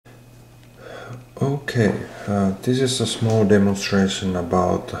Okay, this is a small demonstration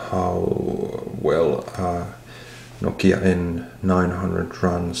about how well Nokia N900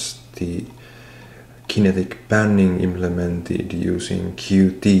 runs the kinetic panning implemented using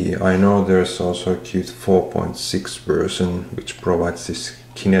Qt. I know there's also a Qt 4.6 version which provides this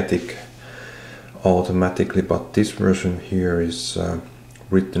kinetic automatically, but this version here is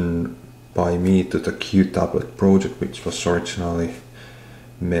written by me to the QTablet project, which was originally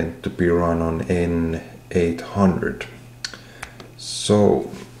meant to be run on N900. So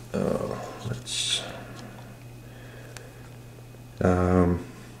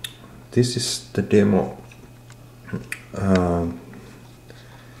this is the demo.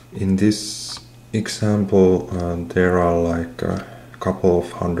 In this example there are like a couple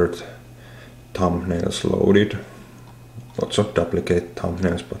of hundred thumbnails loaded, lots of duplicate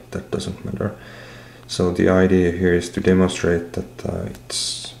thumbnails, but that doesn't matter. So the idea here is to demonstrate that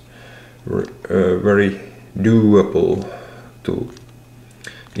it's very doable to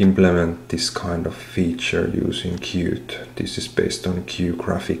implement this kind of feature using Qt. This is based on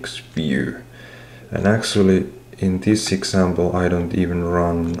QGraphicsView, and actually in this example I don't even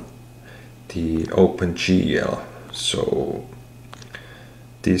run the OpenGL, so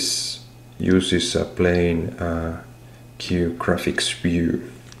this uses a plain QGraphicsView.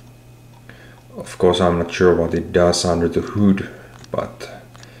 Of course, I'm not sure what it does under the hood, but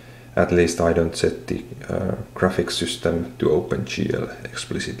at least I don't set the graphics system to OpenGL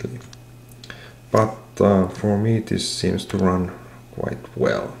explicitly. But for me this seems to run quite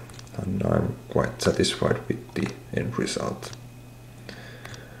well, and I'm quite satisfied with the end result.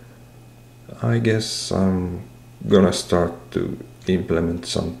 I guess I'm gonna start to implement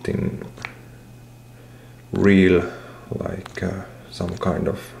something real, like some kind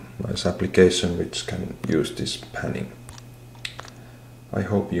of nice application which can use this panning. I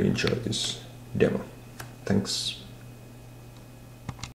hope you enjoy this demo. Thanks.